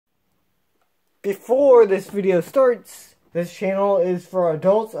Before this video starts, this channel is for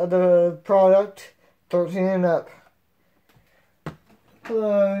adults of the product 13 and up.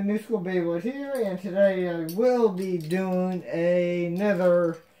 Hello, New School Beyblade here, and today I will be doing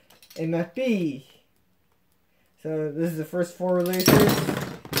another MFB. So this is the first 4 releases.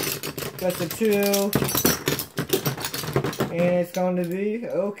 Got the 2. And it's going to be,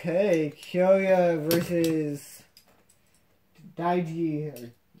 okay, Kyoya versus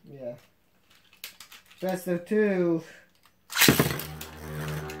Daiji, yeah. Best of 2.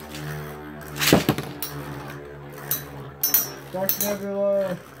 Dark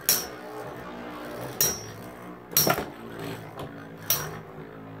Nebula.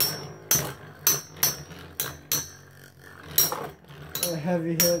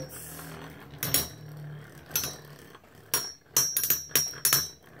 Heavy hits.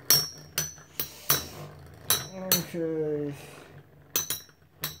 Okay.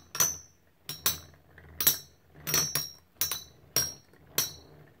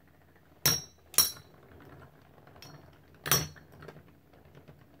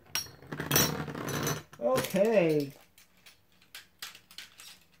 Okay.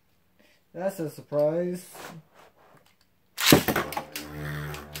 That's a surprise.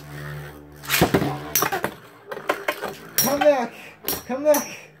 Come back! Come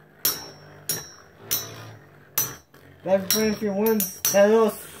back! That's great if you win that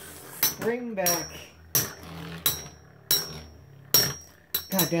little spring back.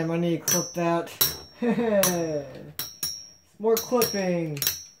 God damn, I need to clip that. More clipping.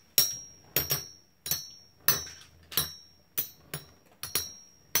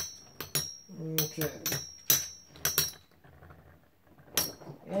 Okay.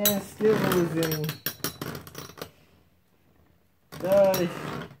 And still losing. Die.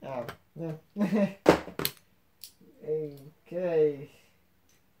 Oh, no. Okay.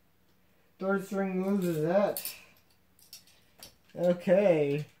 Third string loses that.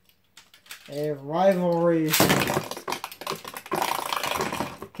 Okay. A rivalry.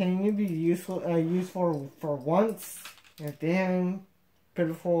 Can you be useful? Useful for once? A damn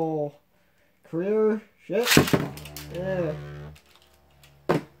pitiful career. Shit. Yeah.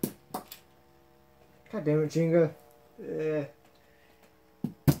 God damn it, Jenga. Yeah.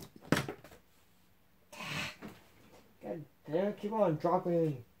 God damn it, keep on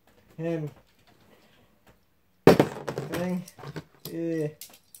dropping him. Thing. Yeah.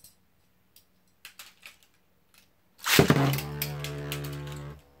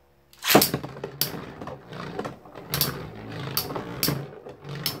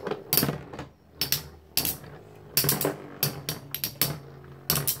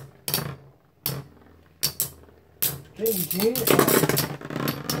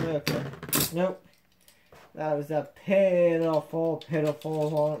 Okay. Nope. That was a pitiful, pitiful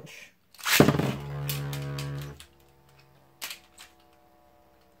launch.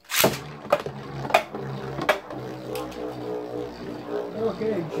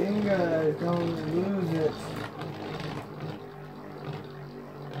 Okay, Jenga is going to lose it.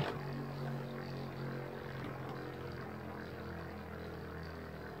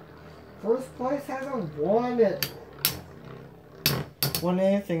 First place hasn't won it. Won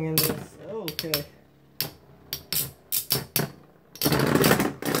anything in this. Okay.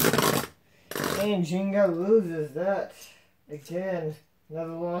 And Jenga loses that. Again.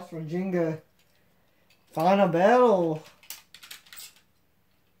 Another loss for Jenga. Final battle.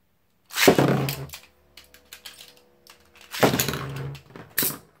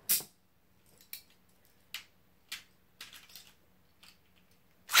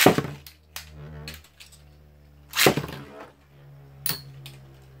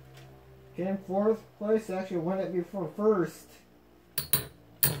 In 4th place, actually won it before 1st.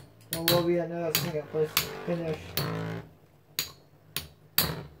 And we'll be at now 2nd place finish.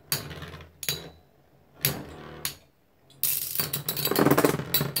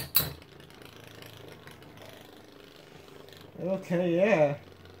 Okay, yeah.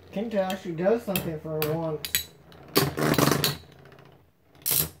 Kenta actually does something for once.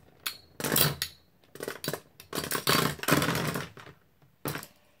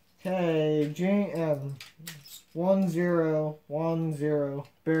 Okay, 1-0,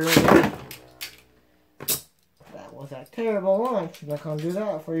 barely. That was a terrible launch. I'm not gonna do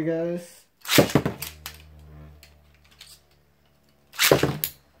that for you guys.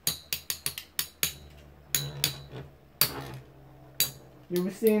 You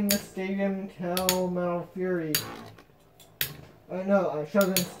were seeing the Stadium Tell Metal Fury. No,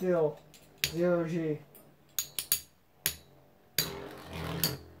 Shogun Steel. 0G.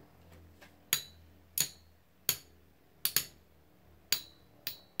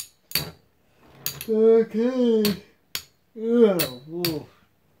 Okay. Ooh.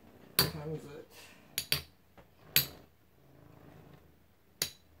 How is it?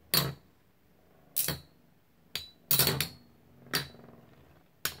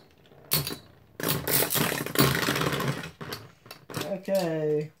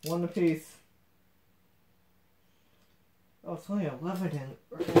 Okay, one apiece. Oh, it's only 11 in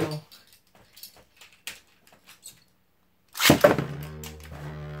right now.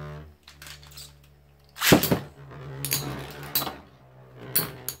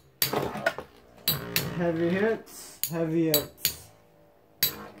 Heavy hits, heavy hits.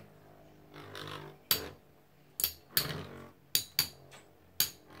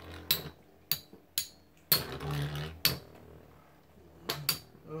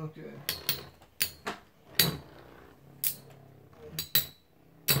 Okay.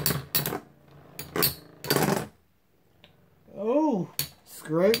 Oh,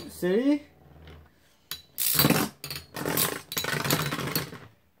 Scrape City.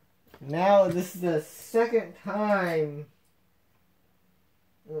 Now this is the second time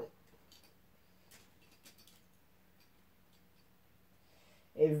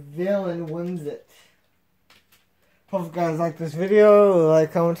a villain wins it. Hope you guys like this video.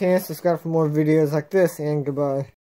 Like, comment, and subscribe for more videos like this, and goodbye.